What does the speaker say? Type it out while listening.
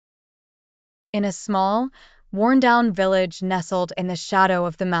In a small, worn-down village nestled in the shadow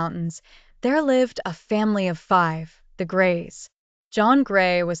of the mountains, there lived a family of five, the Greys. John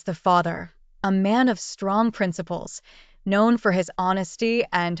Grey was the father, a man of strong principles, known for his honesty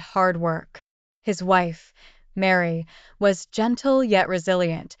and hard work. His wife, Mary, was gentle yet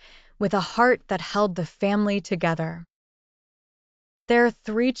resilient, with a heart that held the family together. Their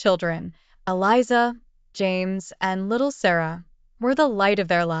three children, Eliza, James, and little Sarah, were the light of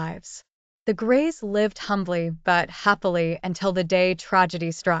their lives. The Greys lived humbly but happily until the day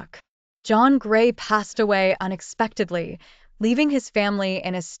tragedy struck. John Grey passed away unexpectedly, leaving his family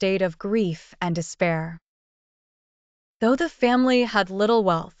in a state of grief and despair. Though the family had little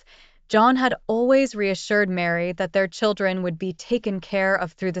wealth, John had always reassured Mary that their children would be taken care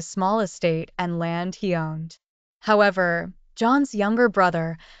of through the small estate and land he owned. However, John's younger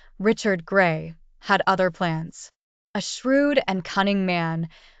brother, Richard Grey, had other plans. A shrewd and cunning man,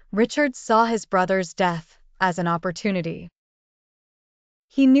 Richard saw his brother's death as an opportunity.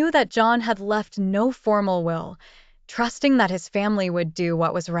 He knew that John had left no formal will, trusting that his family would do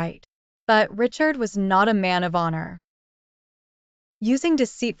what was right. But Richard was not a man of honor. Using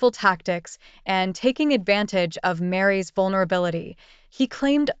deceitful tactics and taking advantage of Mary's vulnerability, he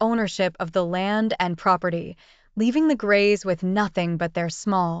claimed ownership of the land and property, leaving the Greys with nothing but their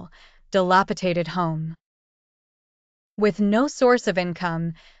small, dilapidated home. With no source of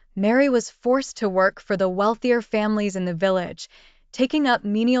income, Mary was forced to work for the wealthier families in the village, taking up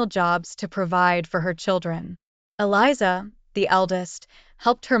menial jobs to provide for her children. Eliza, the eldest,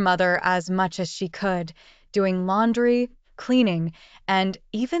 helped her mother as much as she could, doing laundry, cleaning, and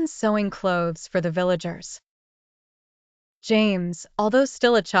even sewing clothes for the villagers. James, although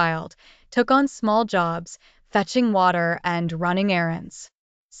still a child, took on small jobs, fetching water and running errands.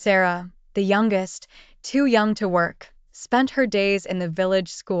 Sarah, the youngest, too young to work, spent her days in the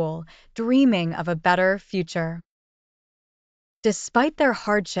village school, dreaming of a better future. Despite their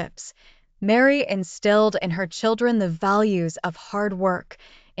hardships, Mary instilled in her children the values of hard work,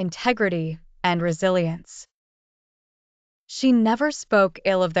 integrity, and resilience. She never spoke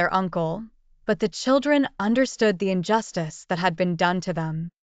ill of their uncle, but the children understood the injustice that had been done to them.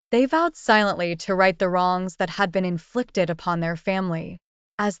 They vowed silently to right the wrongs that had been inflicted upon their family.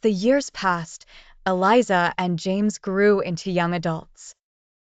 As the years passed, Eliza and James grew into young adults.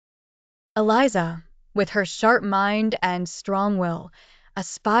 Eliza, with her sharp mind and strong will,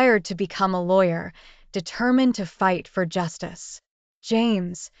 aspired to become a lawyer, determined to fight for justice.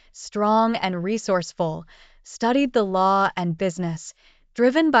 James, strong and resourceful, studied the law and business,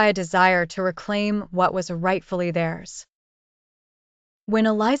 driven by a desire to reclaim what was rightfully theirs. When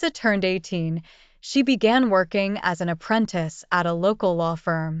Eliza turned 18, she began working as an apprentice at a local law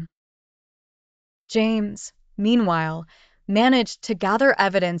firm. James, meanwhile, managed to gather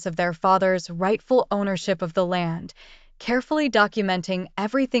evidence of their father's rightful ownership of the land, carefully documenting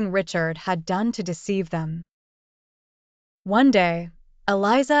everything Richard had done to deceive them. One day,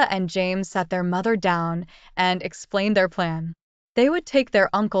 Eliza and James sat their mother down and explained their plan. They would take their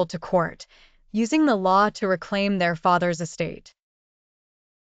uncle to court, using the law to reclaim their father's estate.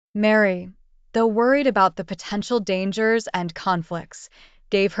 Mary, though worried about the potential dangers and conflicts,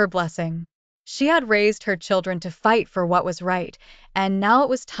 gave her blessing. She had raised her children to fight for what was right, and now it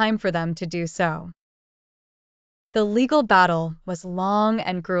was time for them to do so. The legal battle was long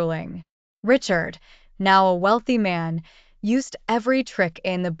and grueling. Richard, now a wealthy man, used every trick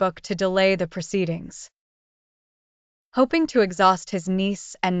in the book to delay the proceedings, hoping to exhaust his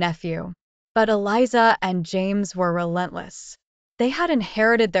niece and nephew. But Eliza and James were relentless. They had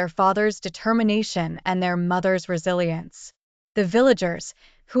inherited their father's determination and their mother's resilience. The villagers,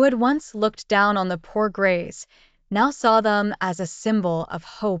 who had once looked down on the poor Greys, now saw them as a symbol of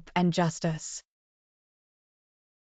hope and justice.